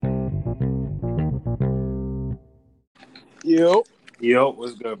Yo, Yo,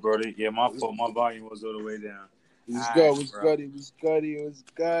 what's good, Brody? Yeah, my fault. My volume was all the way down. it was Alright, good. It was bro. good. It was good. It was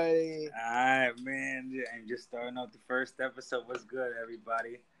good. Alright, man. And just starting off the first episode. What's good,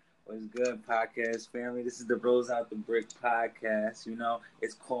 everybody? What's good, podcast family? This is the Rose Out the Brick podcast. You know,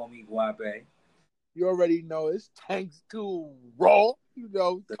 it's Call Me Guabe. You already know it's thanks to Raw. You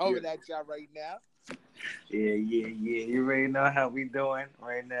know, So, coming at y'all right now. yeah. You already know how we doing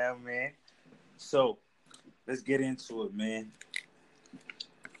right now, man. So, let's get into it, man.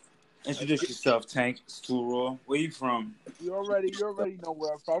 Introduce yourself, Tank. It's too raw. Where you from? You already know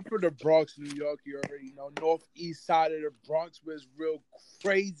where I'm from. I'm from the Bronx, New York. You already know northeast side of the Bronx, where it's real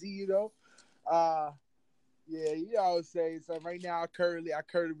crazy. You know, yeah, you know what I'm saying. So right now, I currently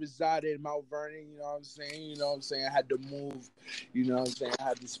reside in Mount Vernon. You know what I'm saying. You know what I'm saying. I had to move. You know what I'm saying. I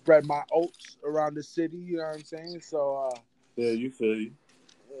had to spread my oats around the city. You know what I'm saying. So Yeah, you feel you.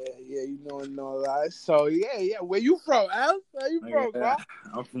 Yeah, you know that. So yeah. Where you from, Al? Where you from, bro?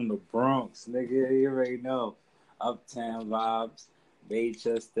 I'm from the Bronx, nigga. You already know. Uptown vibes,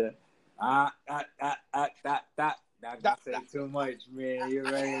 Baychester. Not gonna say too much, man. You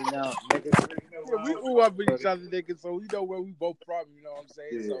already know. Niggas already know Yeah, where we I'm grew up from, with each other, nigga, so we know where we both from. You know what I'm saying?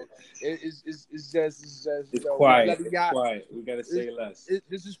 Yeah. So it's just It's you know quiet. It's quiet. We gotta say less.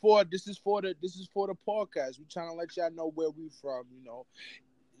 This is for the podcast. We trying to let y'all know where we from. You know,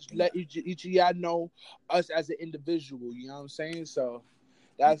 let each of y'all know us as an individual. You know what I'm saying? So.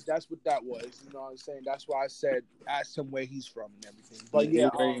 That's what that was. You know what I'm saying? That's why I said ask him where he's from and everything. But You yeah,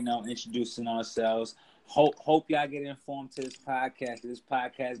 already know. Introducing ourselves. Hope y'all get informed to this podcast. This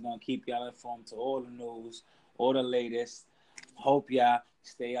podcast gonna keep y'all informed to all the news, all the latest. Hope y'all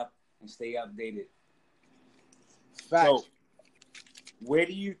stay up and stay updated. facts. So, where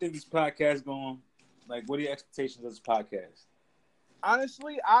do you think this podcast going? Like, what are your expectations of this podcast?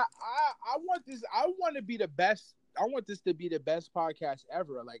 Honestly, I want this. I want to be the best. I want this to be the best podcast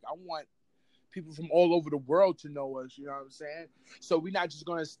ever. Like, I want people from all over the world to know us. You know what I'm saying? So we're not just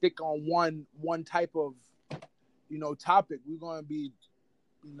gonna stick on one type of topic. We're gonna be,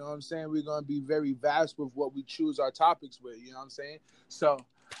 you know what I'm saying? We're gonna be very vast with what we choose our topics with. You know what I'm saying? So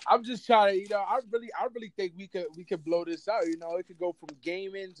I'm just trying to, I really think we could blow this out. You know, it could go from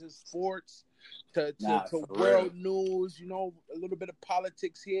gaming to sports to world news. You know, a little bit of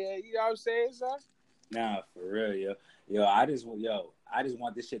politics here. You know what I'm saying, son? Nah, for real, yo. I just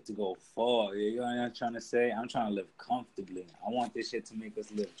want this shit to go far. You know what I'm trying to say? I'm trying to live comfortably. I want this shit to make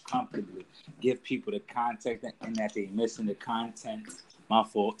us live comfortably. Give people the content and that they missing the content. My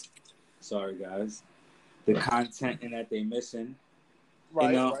fault. Sorry, guys. The content and that they missing.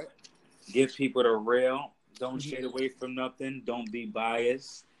 Right, right. Give people the real. Don't shade away from nothing. Don't be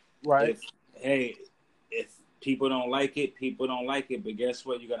biased. Right. If people don't like it, people don't like it. But guess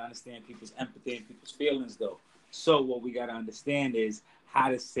what? You got to understand people's empathy and people's feelings, though. So what we got to understand is how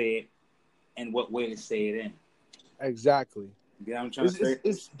to say it and what way to say it in. Exactly. Yeah, I'm trying to say.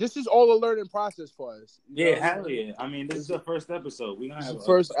 This is all a learning process for us. Yeah, hell yeah. I mean, this is the first episode. We're going to have the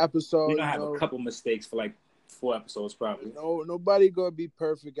first episode. We're going to have a couple mistakes for like 4 episodes probably. No, nobody going to be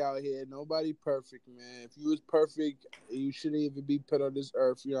perfect out here. Nobody perfect, man. If you was perfect, you shouldn't even be put on this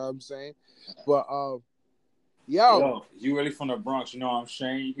earth. You know what I'm saying? But, Yo, you really from the Bronx, you know I'm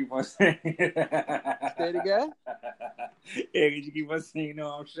Shane. You keep on saying it. Say it again? Yeah, you keep on saying, you know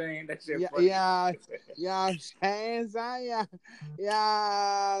I'm Shane. That shit funny. Yeah, Shane, yeah,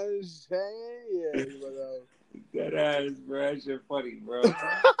 Shane, yeah. That ass, bro. That shit funny, bro.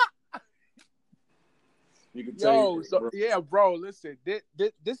 You can tell bro, listen,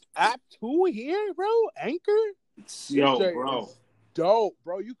 this app too here, bro, Anchor? Bro. Dope,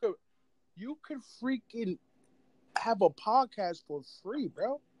 bro. You could freaking have a podcast for free,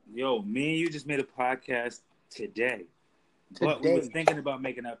 bro. Yo, me and you just made a podcast today. But we was thinking about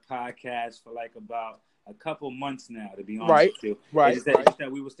making a podcast for like about a couple months now, to be honest with you. Right. It's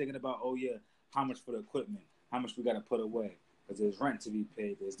that we was thinking about, how much for the equipment, how much we got to put away. Because there's rent to be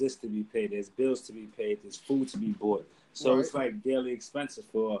paid, there's this to be paid, there's bills to be paid, there's food to be bought. So it's like daily expenses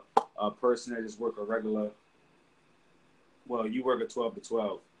for a person that just work a regular, well, you work a 12 to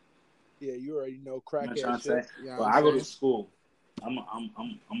 12. Yeah, you already know crackhead you know shit. Well, I go to school. I'm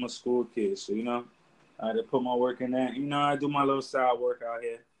a school kid, so I had to put my work in that. I do my little side work out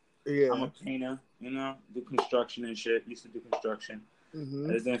here. Yeah. I'm a painter, do construction and shit. Used to do construction. Mm-hmm.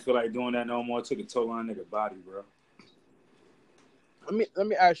 I just didn't feel like doing that no more. It took a toll on a nigga body, bro. Let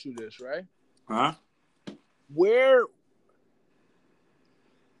me ask you this, right? Huh?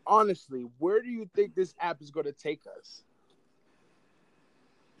 Honestly, where do you think this app is going to take us?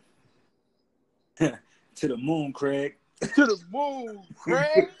 To the moon, Craig. To the moon,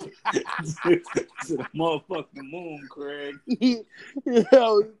 Craig. To the motherfucking moon, Craig.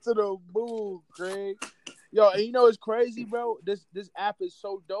 Yo, to the moon, Craig. Yo, and you know it's crazy, bro. This app is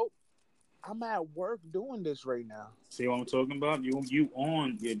so dope. I'm at work doing this right now. See what I'm talking about? You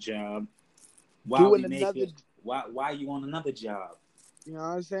on your job. Doing another. Why you on another job? You know what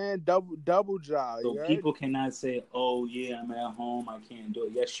I'm saying? Double job. So right? people cannot say, "Oh yeah, I'm at home. I can't do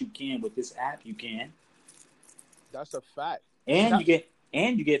it." Yes, you can with this app. You can. That's a fact. And you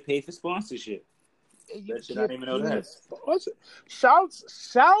get paid for sponsorship. You Bet you not even know that. Shouts.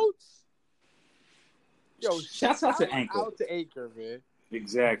 Yo, shouts out to Anchor. Out to Anchor, man.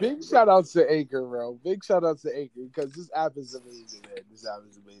 Exactly. Big shout out to Anchor, bro. Big shout out to Anchor because this app is amazing, man. This app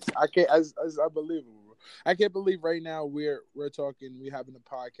is amazing. I can't. It's unbelievable. I can't believe right now we're talking. We're having a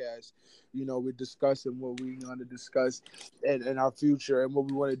podcast. You know, we're discussing what we want to discuss in our future and what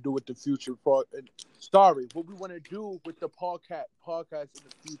we want to do with the future. What we want to do with the podcast in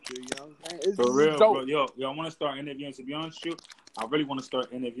the future. You know what I'm saying? For real, bro. Yo, I want to start interviewing. To be honest with you, I really want to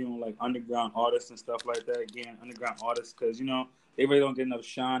start interviewing like underground artists and stuff like that. Again, underground artists, because you know they really don't get enough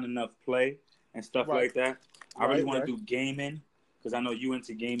shine, enough play, and stuff like that. I really want to do gaming because I know you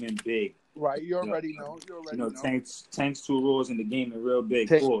into gaming big. Right, you already know. You know, Tanks 2 Raws in the game are real big.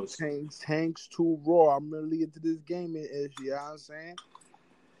 Tanks 2 Raw. I'm really into this gaming issue. You know what I'm saying?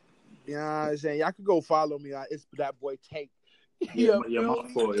 You know what I'm saying? Y'all can go follow me. It's that boy Tank. Yeah, my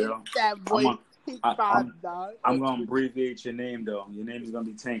fault, yo. That boy. I'm gonna abbreviate your name though. Your name is gonna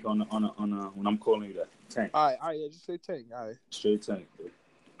be Tank on when I'm calling you that. Tank. All right, yeah, just say Tank. All right. Straight Tank, bro.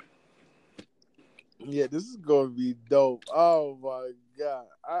 Yeah, this is gonna be dope. Oh my god,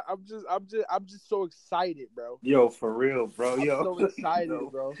 I'm just so excited, bro. Yo, for real, bro. I'm so excited,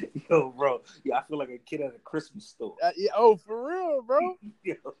 bro. Yo, bro. Yeah, I feel like a kid at a Christmas store. For real, bro.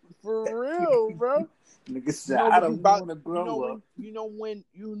 Yo. For real, bro. Nigga said, I don't want to grow up. You know when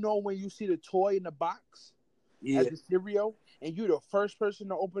you see the toy in the box, yeah, as a cereal, and you're the first person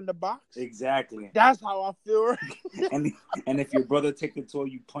to open the box. Exactly. That's how I feel. and if your brother take the toy,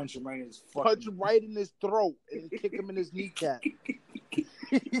 you punch him right in his throat and kick him in his kneecap.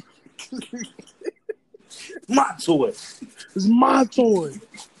 My toy. It's my toy.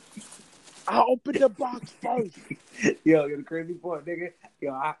 I opened the box first. Yo, the crazy part, nigga.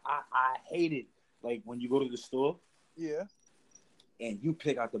 Yo, I hate it. Like when you go to the store, yeah, and you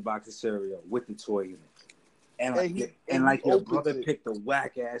pick out the box of cereal with the toy in it, and your brother picked the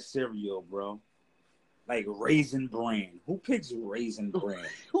whack ass cereal, bro. Like Raisin Bran. Who picks Raisin Bran?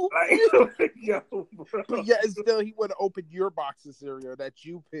 Yo, bro. But yeah, still he would have opened your box of cereal that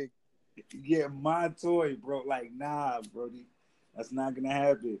you picked. Yeah, my toy, bro. Like, nah, Brody, that's not gonna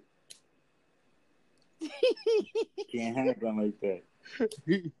happen. Can't happen like that.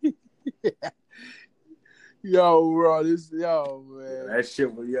 Yo, bro, man. That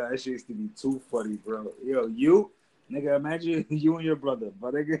shit used to be too funny, bro. Yo, nigga, imagine you and your brother,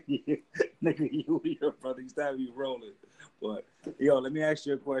 but nigga, you and your brother used to have you rolling. But yo, let me ask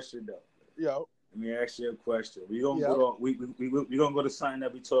you a question though. Yo, let me ask you a question. We gonna go to something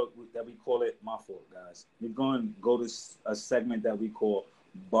that we call it. My fault, guys. We're gonna go to a segment that we call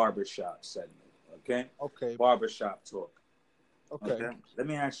barbershop segment. Okay. Okay. Barbershop talk. Okay. Let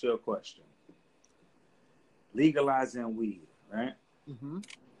me ask you a question. Legalizing weed, right? Mm-hmm.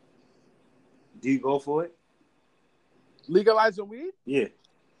 Do you go for it? Legalizing weed? Yeah.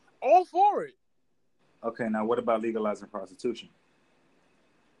 All for it. Okay, now what about legalizing prostitution?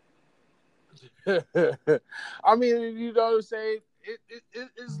 I mean, you know what I'm saying?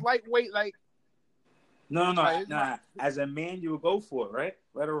 It's lightweight, like. No. Nah. As a man, you would go for it, right?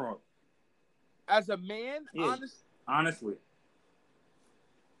 Right or wrong? As a man, yeah. Honestly.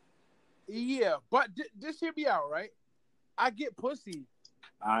 Yeah, but just hear me out, right? I get pussy.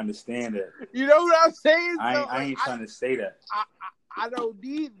 I understand that. You know what I'm saying? I ain't trying to say that. I don't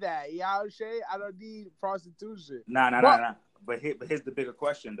need that. You know what I'm saying? I don't need prostitution. Nah. But here's the bigger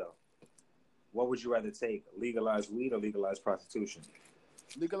question, though. What would you rather take? Legalize weed or legalize prostitution?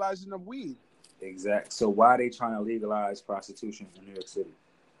 Legalizing the weed. Exactly. So why are they trying to legalize prostitution in New York City?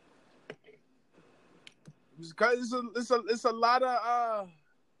 Because it's a lot of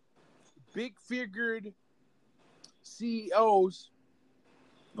big figured CEOs.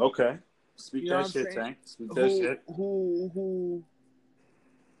 Okay. Speak that shit, Tank. Speak that shit. Who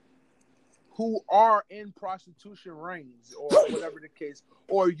are in prostitution rings or whatever the case,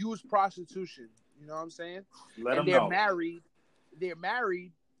 or use prostitution. You know what I'm saying? Let them know. They're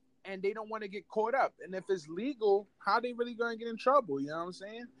married, and they don't want to get caught up. And if it's legal, how they really going to get in trouble? You know what I'm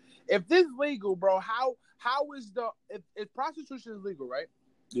saying? If this legal, bro, how is if prostitution is legal, right?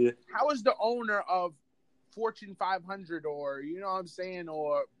 Yeah. How is the owner of Fortune 500 or, you know what I'm saying,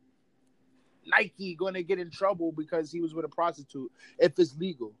 or Nike going to get in trouble because he was with a prostitute if it's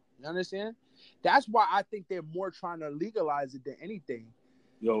legal. You understand? That's why I think they're more trying to legalize it than anything.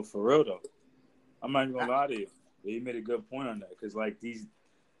 Yo, for real though, I'm not even gonna lie to you. You made a good point on that because like these,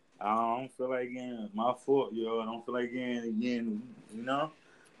 I don't feel like getting my fault, yo. I don't feel like getting, you know.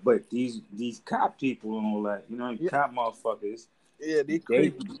 But these cop people and all that, you know, cop motherfuckers. Yeah, they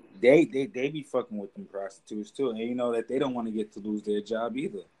be fucking with them prostitutes too, and you know that they don't want to get to lose their job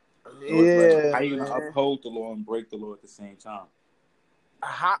either. So it's like, how you gonna uphold the law and break the law at the same time?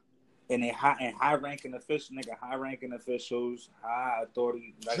 And high ranking officials, high ranking officials, high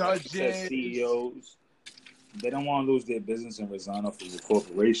authority, like judges, said, CEOs. They don't want to lose their business and resign off of a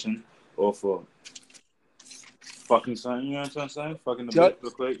corporation or for fucking something. You know what I'm saying? Fucking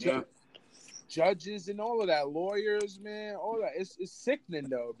the plate, yeah. Judges and all of that, lawyers, man, all that. It's sickening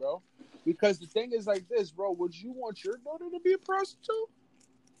though, bro. Because the thing is like this, bro. Would you want your daughter to be a prostitute?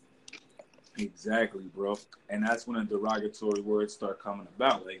 Exactly, bro. And that's when the derogatory words start coming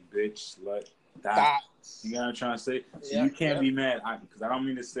about, like bitch, slut, that. You know what I'm trying to say? So you can't be mad, because I don't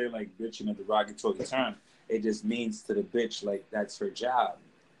mean to say like bitch in a derogatory term. It just means to the bitch like that's her job.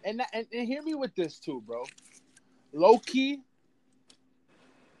 And hear me with this too, bro. Low key,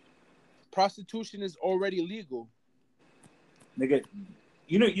 prostitution is already legal. Nigga,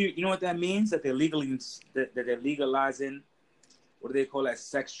 you know what that means? That they're they're legalizing. What do they call that?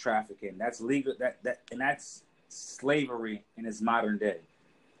 Sex trafficking. That's legal. And that's slavery in its modern day.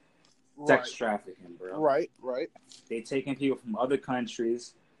 Right. Sex trafficking, bro. Right. They taking people from other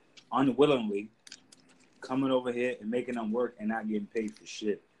countries unwillingly, coming over here and making them work and not getting paid for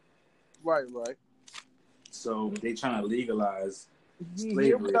shit. Right. So they trying to legalize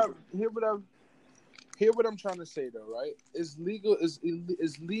slavery. Hear what I'm trying to say though, right? It's legal. Is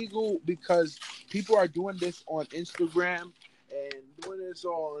legal because people are doing this on Instagram and doing this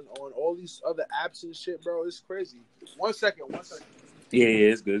on all these other apps and shit, bro. It's crazy. One second. Yeah,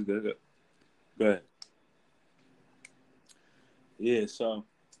 it's good. Go ahead. Yeah, so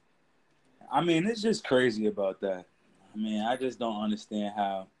I mean, it's just crazy about that. I mean, I just don't understand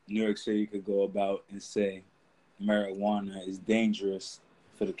how New York City could go about and say marijuana is dangerous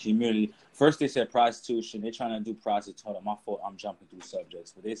for the community. First, they said prostitution. They're trying to do prostitution. Hold on, my fault. I'm jumping through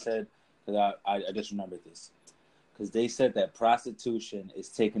subjects. But they said, because I just remembered this. Because they said that prostitution is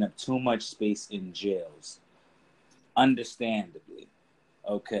taking up too much space in jails. Understandably.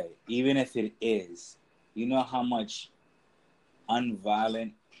 Okay, even if it is, you know how much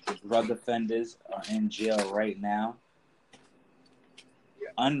unviolent drug offenders are in jail right now?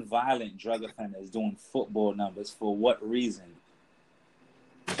 Unviolent drug offenders doing football numbers for what reason?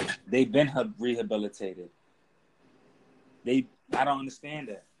 They've been rehabilitated. I don't understand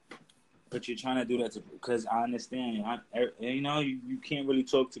that. But you're trying to do that because I understand. You can't really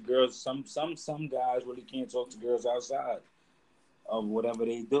talk to girls. Some guys really can't talk to girls outside of whatever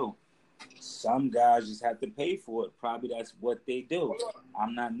they do. Some guys just have to pay for it. Probably that's what they do.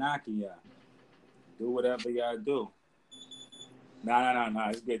 I'm not knocking y'all. Do whatever y'all do. Nah.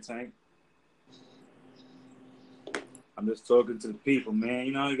 It's good, Tank. I'm just talking to the people, man.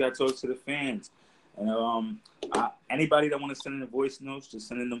 You got to talk to the fans. And anybody that want to send in voice notes, just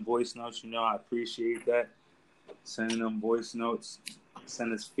send in them voice notes. I appreciate that. Sending them voice notes.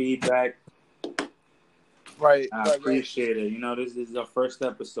 Send us feedback. Right. I appreciate it. This is our first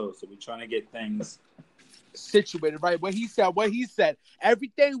episode, so we're trying to get things situated, right? What he said.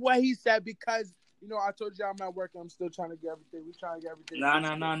 Everything what he said, because I told you I'm not working. I'm still trying to get everything. We're trying to get everything.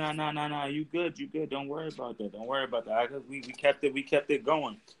 No. You good. Don't worry about that. We kept it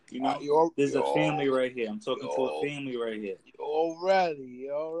going. There's a family right here. I'm talking to a family right here. Already.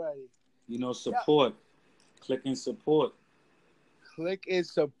 Support. Click and support.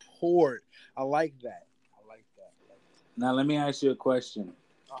 I like that. Now, let me ask you a question.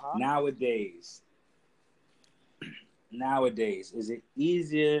 Nowadays, is it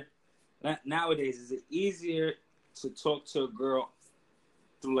easier to talk to a girl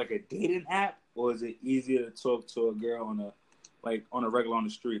through like a dating app, or is it easier to talk to a girl on a regular on the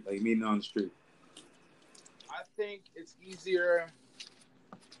street, like meeting on the street? I think it's easier.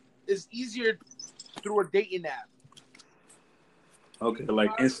 It's easier through a dating app. Okay,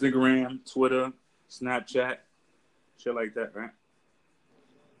 like Instagram, Twitter, Snapchat, shit like that, right?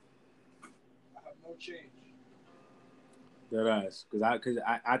 I have no change. That is, because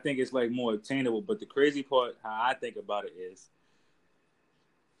I think it's like more attainable. But the crazy part, how I think about it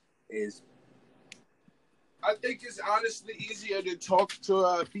is I think it's honestly easier to talk to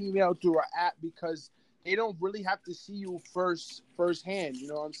a female through an app because they don't really have to see you firsthand. You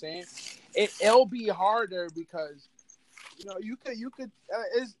know what I'm saying? it'll be harder because you could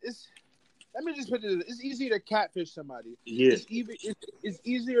it's let me just put it. It's easier to catfish somebody. Yeah. It's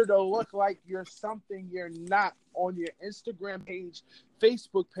easier to look like you're something you're not on your Instagram page,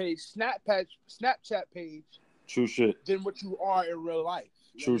 Facebook page, Snapchat page. True shit. Than what you are in real life.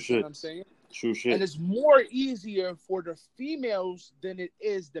 True shit. What I'm saying? True shit. And it's more easier for the females than it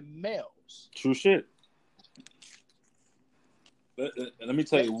is the males. True shit. Let me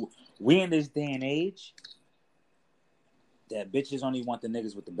tell you, we in this day and age that bitches only want the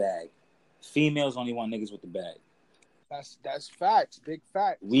niggas with the bag. Females only want niggas with the bag. That's facts. Big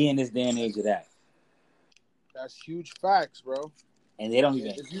facts. We in this day and age of that. That's huge facts, bro. And they don't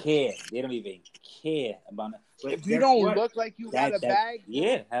even care. They don't even care about it. But if you don't look like you got a bag,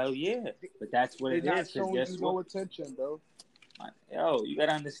 yeah, hell yeah. But that's what it is. Showing you no attention, bro. Yo, you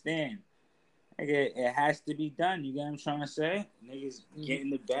gotta understand. Nigga, it has to be done. You get what I'm trying to say? Niggas get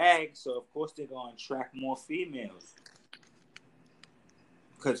in the bag, so of course they're gonna attract more females.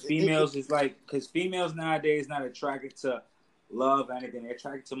 Because females nowadays not attracted to love or anything. They're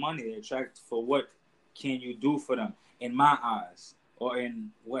attracted to money. They're attracted for what can you do for them, in my eyes, or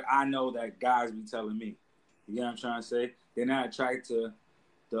in what I know that guys be telling me. You get what I'm trying to say? They're not attracted to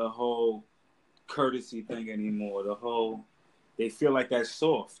the whole courtesy thing anymore. They feel like that's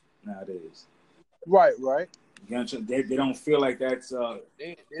soft nowadays. Right. You know, they don't feel like that's.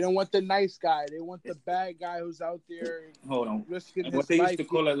 They don't want the nice guy. They want the bad guy who's out there. Hold on. Risking his what they life. used to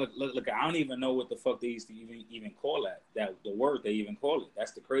call it. Look. I don't even know what the fuck they used to even call that. That the word they even call it.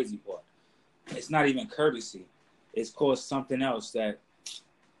 That's the crazy part. It's not even courtesy. It's called something else. That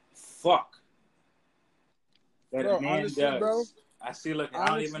fuck. That bro, a man honestly, does. Bro, I see. Look. honestly, I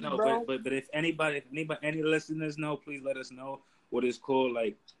don't even know. Bro, but if any listeners know, please let us know what it's called.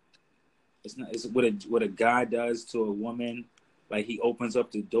 Like. It's what a guy does to a woman, like he opens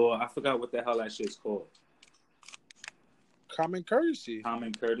up the door. I forgot what the hell that shit's called. Common courtesy.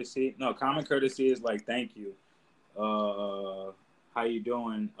 Common courtesy? No, common courtesy is like thank you. How you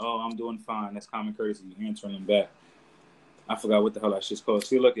doing? Oh, I'm doing fine. That's common courtesy. You answering them back. I forgot what the hell that shit's called.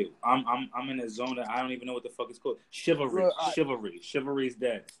 See, look, I'm in a zone that I don't even know what the fuck it's called. Chivalry. Chivalry is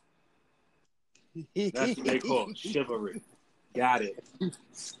dead. That's what they call it. Chivalry. Got it.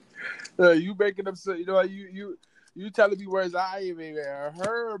 You making up so you telling me words I ain't even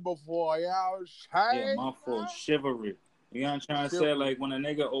heard before. Yeah, my fault. Chivalry. You know what I'm trying to say? Like when a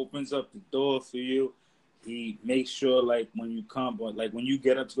nigga opens up the door for you, he makes sure like when you come, but like when you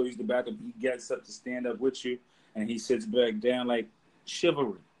get up to go use the bathroom, he gets up to stand up with you, and he sits back down. Like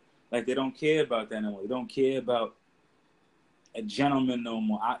chivalry. Like they don't care about that no more. They don't care about a gentleman no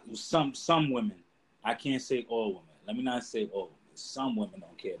more. Some women. I can't say all women. Let me not say all. Some women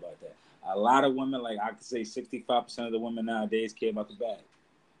don't care about that. A lot of women, like I could say 65% of the women nowadays care about the bag.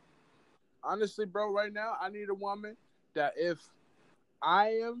 Honestly, bro, right now, I need a woman that if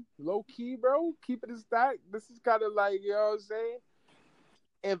I am low-key, bro, keep it a stack, this is kind of like, you know what I'm saying?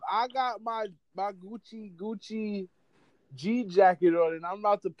 If I got my Gucci G jacket on and I'm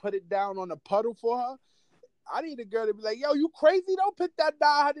about to put it down on a puddle for her, I need a girl to be like, yo, you crazy? Don't put that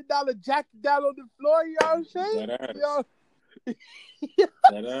 $900 jacket down on the floor, you know what I'm saying?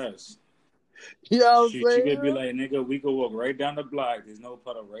 That ass. You know what I'm saying? She could be like, nigga, we could walk right down the block. There's no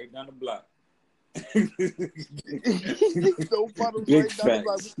puddle right down the block. No puddles Big right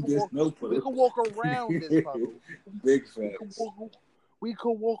down the block. We can walk around this puddle. Big facts. We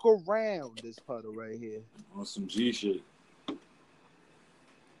could walk around this puddle right here. On some G shit.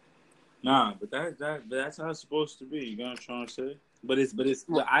 Nah, but that's how it's supposed to be. You know what I'm trying to say? But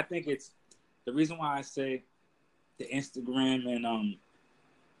I think it's the reason why I say the Instagram and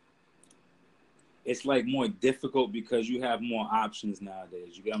it's like more difficult because you have more options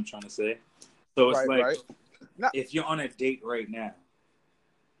nowadays. You get what I'm trying to say? So it's if you're on a date right now,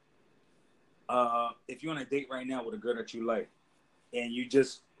 with a girl that you like, and you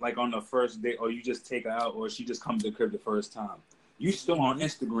just like on the first date, or you just take her out, or she just comes to the crib the first time, you still on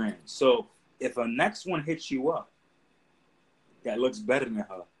Instagram. So if a next one hits you up that looks better than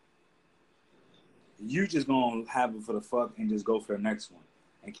her, you just gonna have it for the fuck and just go for the next one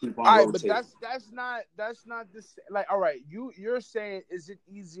and keep on rotating. But that's not this. Like, all right, you're saying, is it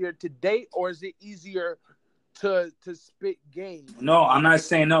easier to date or is it easier to spit game? No, I'm not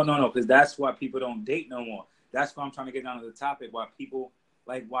saying no, because that's why people don't date no more. That's why I'm trying to get down to the topic. Why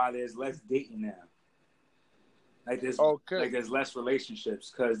there's less dating now. Like there's less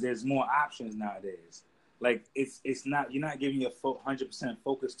relationships because there's more options nowadays. Like it's not, you're not giving your 100%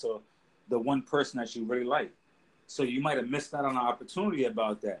 focus to the one person that you really like. So you might have missed out on an opportunity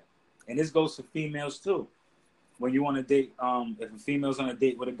about that. And this goes for females too. when you on a date, if a female's on a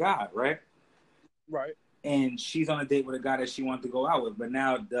date with a guy, right? Right. And she's on a date with a guy that she wants to go out with, but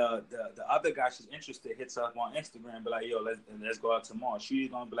now the other guy she's interested hits her up on Instagram, be like, yo, let's go out tomorrow. She's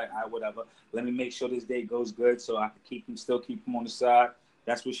gonna be like, all right, whatever. Let me make sure this date goes good so I can still keep him on the side.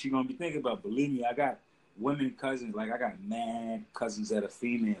 That's what she's gonna be thinking about. Believe me, I got women cousins, like I got mad cousins that are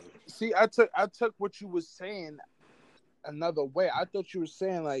female. See, I took what you was saying another way. I thought you were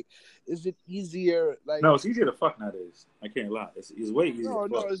saying, like, is it easier? Like, No, it's easier to fuck nowadays. I can't lie. It's way easier. No,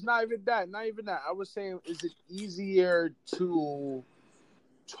 to fuck. it's not even that. Not even that. I was saying, is it easier to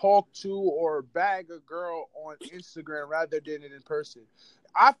talk to or bag a girl on Instagram rather than in person?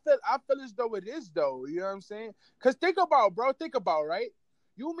 I feel as though it is, though. You know what I'm saying? Because think about, right?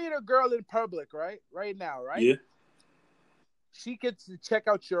 You meet a girl in public, right? Right now, right? Yeah. She gets to check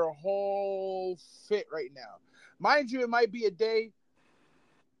out your whole fit right now. Mind you, it might be a day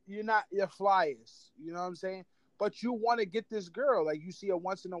you're not your flyest. You know what I'm saying? But you want to get this girl. Like, you see her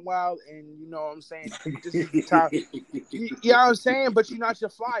once in a while, and you know what I'm saying? This is the time. You know what I'm saying? But you're not your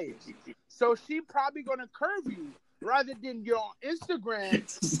flyest. So she probably going to curve you rather than you're on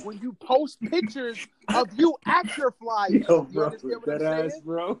Instagram when you post pictures of you at your flyest. Yo, You bro, understand what that I'm ass, saying?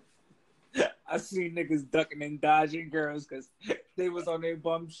 bro. I seen niggas ducking and dodging girls because they was on their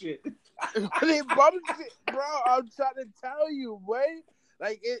bum shit. They bumped it, bro. I'm trying to tell you, boy.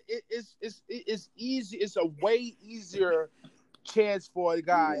 Like it's easy. It's a way easier chance for a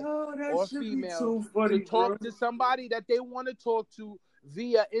guy or female funny, to talk bro. to somebody that they want to talk to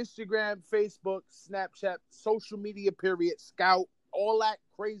via Instagram, Facebook, Snapchat, social media. Period. Scout, all that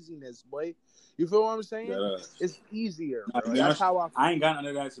craziness, boy. You feel what I'm saying? It's easier, bro. That's how I ain't got none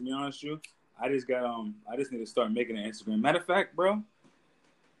of that, to be honest with you. I just need to start making an Instagram. Matter of fact, bro,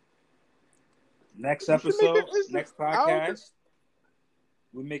 next episode, next podcast,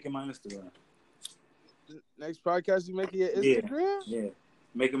 we're making my Instagram. Next podcast, you making your Instagram? Yeah.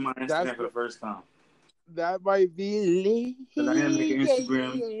 Making my Instagram for the first time. That might be Because I am making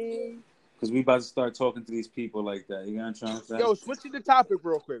Instagram. Because we about to start talking to these people like that. You know what I'm trying to say? Yo, switching the topic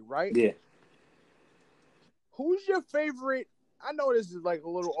real quick, right? Yeah. Who's your favorite? I know this is like a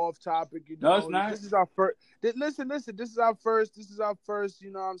little off topic. You know, no, it's not. This is our first. Listen. This is our first.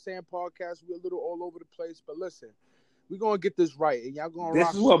 You know what I'm saying? Podcast. We're a little all over the place, but listen, we're gonna get this right, and y'all gonna.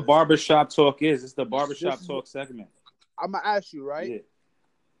 This is what barbershop talk is. It's the barbershop talk segment. I'm gonna ask you, right? Yeah.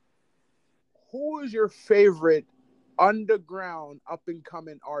 Who is your favorite underground up and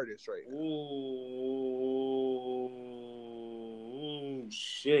coming artist right now? Ooh,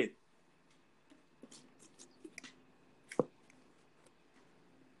 shit.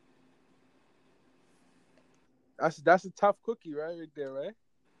 That's a tough cookie, right there, right?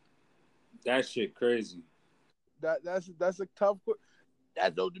 That shit crazy. That's a tough cookie.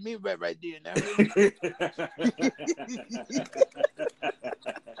 That's old to me right there. Now.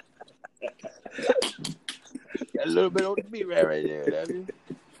 A little bit old to me right there.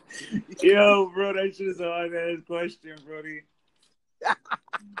 Yo, bro, that shit is a hard ass question, Brody.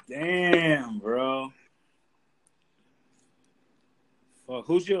 Damn, bro. Fuck,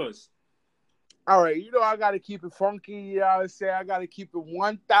 who's yours? All right, you know I gotta keep it funky. You know what I'm saying? I gotta keep it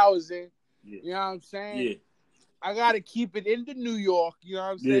 1,000. Yeah. You know what I'm saying? Yeah. I gotta keep it in the New York. You know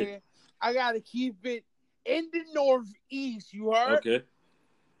what I'm saying? I gotta keep it in the Northeast. You heard? Okay.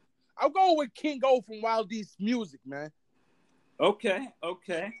 I'm going with King O from Wild East Music, man. Okay.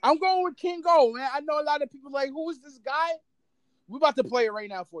 I'm going with King O, man. I know a lot of people like, who is this guy? We're about to play it right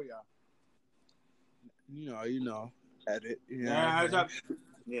now for y'all. You know. Edit. Yeah.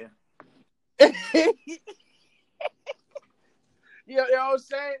 You know what I'm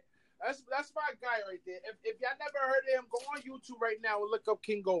saying? That's my guy right there. If y'all never heard of him, go on YouTube right now and look up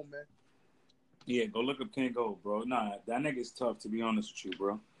King O, man. Yeah, go look up King O, bro. Nah, that nigga's tough, to be honest with you,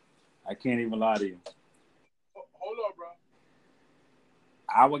 bro. I can't even lie to you. Hold on, bro.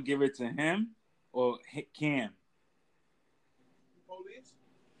 I would give it to him or Cam. Police?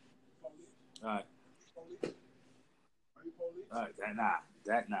 All right. Police? Are you police? All right,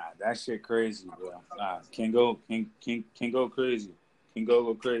 that shit crazy, bro. King O crazy. King O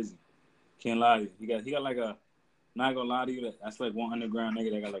go crazy. Can't lie to you. He got like a, not gonna lie to you, that's like one underground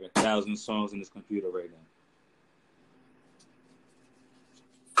nigga that got like 1,000 songs in his computer right now.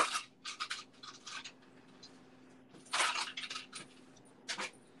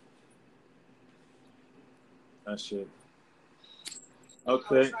 That shit.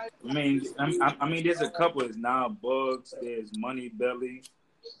 Okay. I mean, there's a couple. There's Now Bugs. There's Money Belly.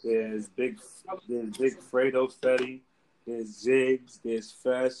 There's Big Fredo Fetty. There's Ziggs. There's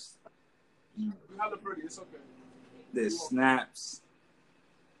Fest. It's okay. There's Snaps.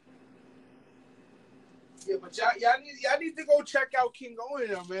 Yeah, but y'all need to go check out King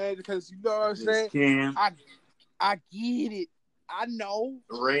Owen, man, because you know what I'm saying. Cam, I get it. I know.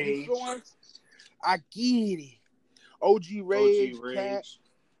 Rage, I get it. OG Rage, OG Cat, Rage.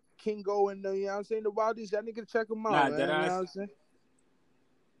 King Owen, you know what I'm saying? The Wildies, y'all need to check them out, Nah, man. that You know I- what I'm saying?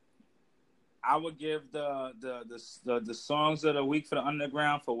 I would give the songs of the week for the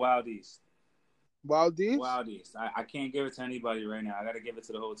underground for Wild East. Wildies? Wild East. I can't give it to anybody right now. I got to give it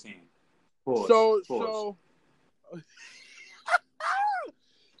to the whole team. Pause. So.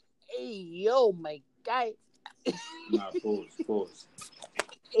 Hey, yo, my guy. Nah, pause.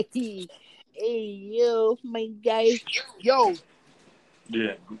 Hey, yo, my guy. Yo.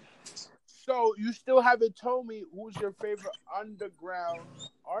 Yeah. So, you still haven't told me who's your favorite underground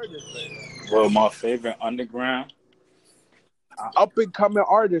artist right now? Well, my favorite underground. Up and coming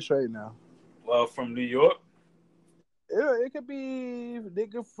artist right now. Well, from New York. It could be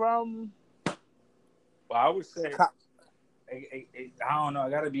nigga from. Well, I would say. I don't know. I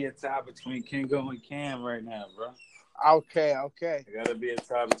got to be a tie between Kingo and Cam right now, bro. Okay. I got to be a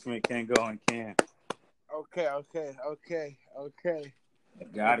tie between Kingo and Cam. Okay.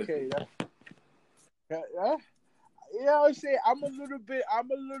 Got it. You know what I'm saying? I'm a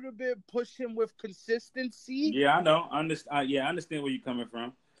little bit pushing with consistency. Yeah, I know. I understand where you're coming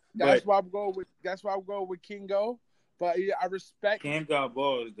from. That's why I'm going with Kingo. But yeah, I respect. Cam got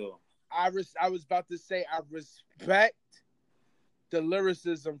balls though. I was about to say I respect the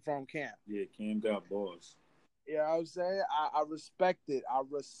lyricism from Cam. Yeah, Cam got balls. You know what I'm saying? I respect it.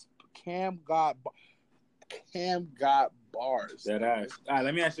 Cam got bars. That ass. All right,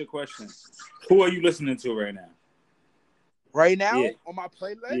 let me ask you a question. Who are you listening to right now? Right now, Yeah. on my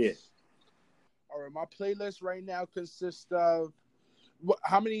playlist? Yeah. All right, my playlist right now consists of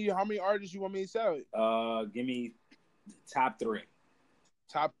how many artists you want me to say? Give me top three.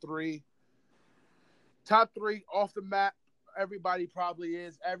 Top three off the map. Everybody probably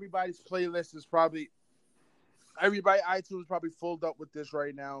is. Everybody's playlist is probably. Everybody iTunes probably filled up with this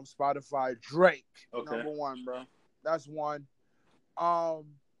right now. Spotify, Drake, number one, bro. That's one.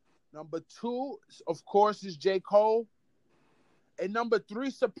 Number two, of course, is J. Cole. And number three,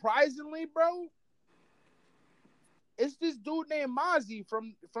 surprisingly, bro, it's this dude named Mozzie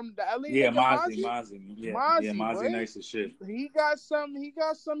from the LA. Yeah, Mozzie. Yeah, Mozzie, Mozzie nice as shit. He got some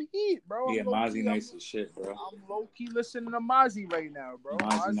heat, bro. Yeah, Mozzie nice as shit, bro. I'm low key listening to Mozzie right now, bro.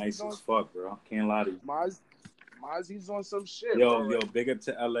 Mozzie nice as fuck, bro. Can't lie to you. Mozzie's on some shit, yo, bro. Big up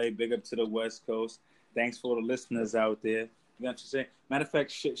to LA, big up to the West Coast. Thanks for the listeners out there. You know what I'm saying? Matter of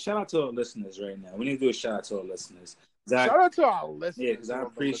fact, shout out to our listeners right now. We need to do a shout out to our listeners. Shout out to our listeners. Yeah, because I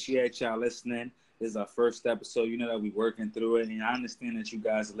appreciate y'all listening. This is our first episode. You know that we're working through it. And I understand that you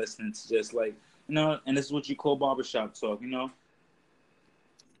guys are listening to just like, you know, and this is what you call barbershop talk, you know?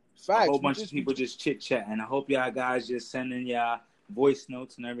 Facts. A whole bunch of people just chit-chatting. I hope y'all guys just sending y'all voice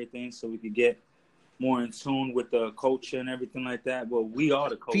notes and everything so we could get more in tune with the culture and everything like that. Well, we are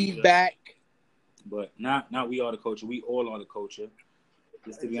the culture. Feedback. But not we are the culture. We all are the culture.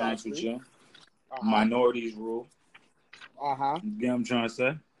 Just to be honest with you. Minorities rule. You know what I'm trying to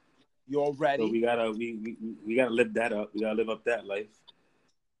say? You already. So we gotta live that up. We gotta live up that life.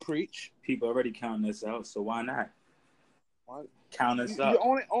 Preach. People already counting us out, so why not? Count us up.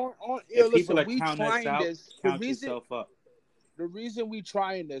 If people are counting us out, count yourself up. The reason we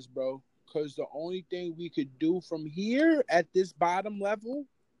trying this, bro, because the only thing we could do from here at this bottom level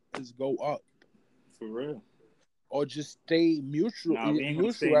is go up. For real. Or just stay mutual. No, we ain't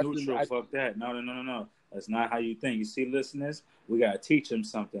gonna stay neutral. Fuck that. No. That's not how you think. You see, listeners, we gotta teach them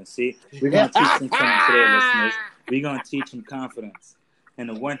something. See, we're gonna teach them something today, listeners. We're gonna teach them confidence. And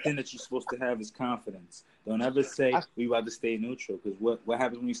the one thing that you're supposed to have is confidence. Don't ever say we about to stay neutral, because what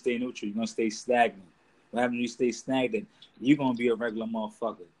happens when you stay neutral? You're gonna stay stagnant. What happens when you stay stagnant? You're gonna be a regular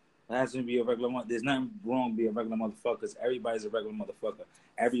motherfucker. What happens when you be a regular motherfucker? There's nothing wrong with being a regular motherfucker, because everybody's a regular motherfucker.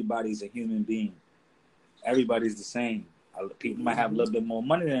 Everybody's a human being. Everybody's the same. People might have a little bit more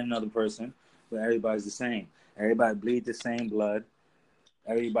money than another person, but everybody's the same. Everybody bleed the same blood.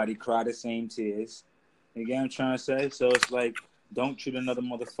 Everybody cry the same tears. You get what I'm trying to say? So it's like, don't treat another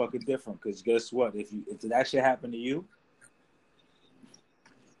motherfucker different, because guess what? If that shit happened to you,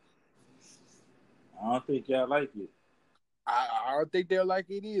 I don't think y'all like it. I don't think they'll like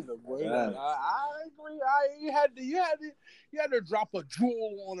it either, boy. Right. I agree. You had to drop a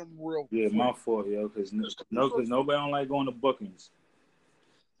jewel on them real quick. Yeah, my fault, yo, because nobody don't like going to bookings.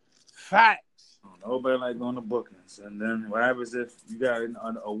 Facts. Nobody like going to bookings. And then what happens if you got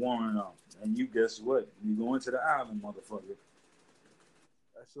a warrant out, and you guess what? You go into the island, motherfucker.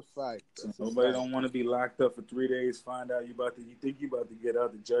 That's a fact. Nobody don't want to be locked up for 3 days, find out you think you about to get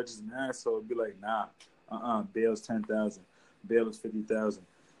out. The judge is an asshole. Be like, nah, Bail's 10,000. Bail is 50,000.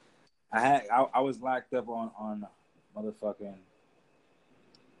 I was locked up on motherfucking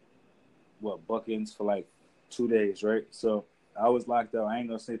Buckins for like 2 days, right? So I was locked up. I ain't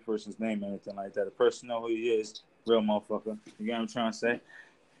gonna say the person's name or anything like that. The person know who he is, real motherfucker. You get what I'm trying to say?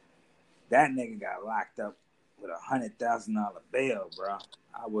 That nigga got locked up with $100,000 bail, bro.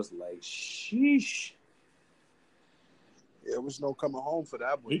 I was like, sheesh. There was no coming home for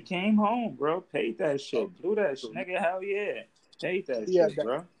that boy. He came home, bro. Paid that shit. Blew that shit. Nigga, hell yeah. Paid that shit,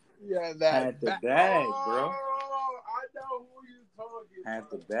 bro. Yeah, that. Had the bag, bro. I know who you talking Had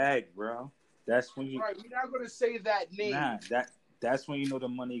the bag, bro. That's when you... Right, we're not going to say that name. Nah, that's when you know the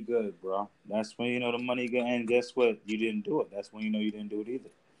money good, bro. That's when you know the money good. And guess what? You didn't do it. That's when you know you didn't do it either.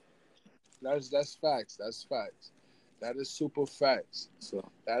 That's facts. That's facts. That is super facts. So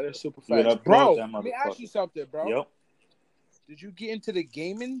that is super facts. Bro, let me ask you something, bro. Yep. Did you get into the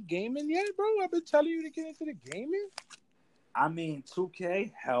gaming yet, bro? I've been telling you to get into the gaming. I mean,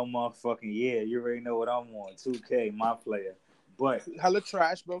 2K? Hell motherfucking yeah. You already know what I'm on. 2K, my player. But hella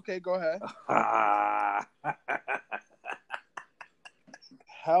trash, but okay, go ahead.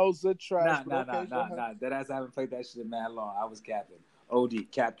 Hell's a trash. Nah. That ass I haven't played that shit in mad long. I was capping. OD,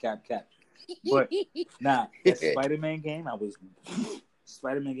 cap. But nah, that Spider-Man game, I was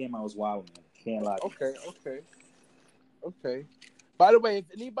wilding, man. Can't lie. Okay. By the way, if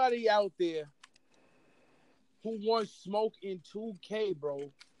anybody out there who wants smoke in 2K,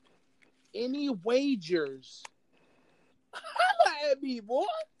 bro, any wagers, holla at me, boy.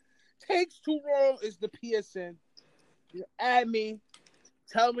 Takes Two Roll is the PSN. You add me,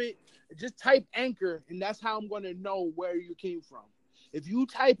 tell me, just type Anchor, and that's how I'm going to know where you came from. If you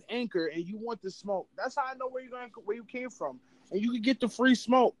type Anchor and you want the smoke, that's how I know where you came from. And you can get the free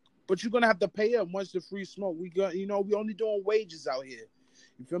smoke, but you're gonna have to pay up once the free smoke. We only doing wages out here.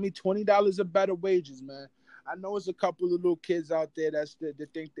 You feel me? $20 or better wages, man. I know it's a couple of little kids out there that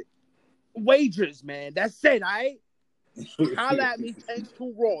think that wages, man. That's it, all right? Holla at me, Thanks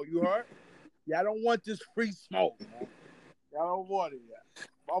Two Roll. You heard? Y'all don't want this free smoke, man. Y'all don't want it yet.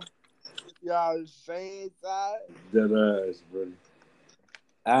 Y'all saying that? That ass, buddy.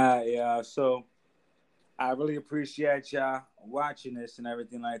 Yeah, so I really appreciate y'all watching this and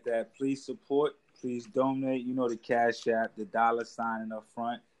everything like that. Please support, please donate. You know the Cash App, the $sign in the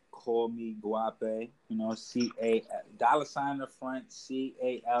front. Call me Guape. You know, $sign in the front,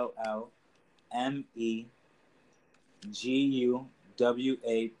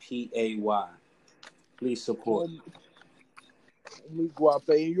 CALLMEGUWAPAY. Please support. Me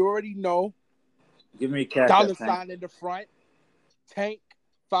Guape. You already know. Give me a Cash App. $sign in the front. Tank.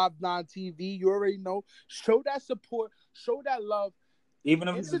 59 TV, you already know. Show that support, show that love. Even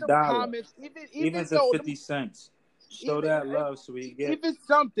if it's $1, comments, even if it's 50 cents, show that love so we get. Even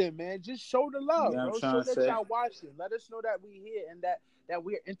something, man. Just show the love, bro. Show that y'all watching. Let us know that we here and that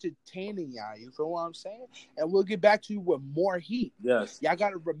we're entertaining y'all. You feel what I'm saying? And we'll get back to you with more heat. Yes. Y'all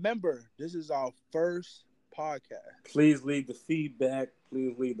got to remember, this is our first podcast. Please leave the feedback.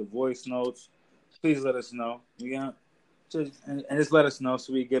 Please leave the voice notes. Please let us know. And just let us know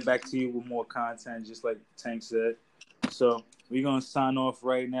so we get back to you with more content, just like Tank said. So we're going to sign off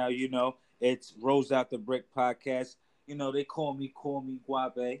right now. You know, it's Rose Out the Brick podcast. You know, they call me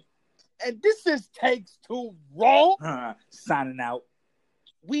Guape. And this is Takes Two Roll. Signing out.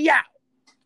 We out.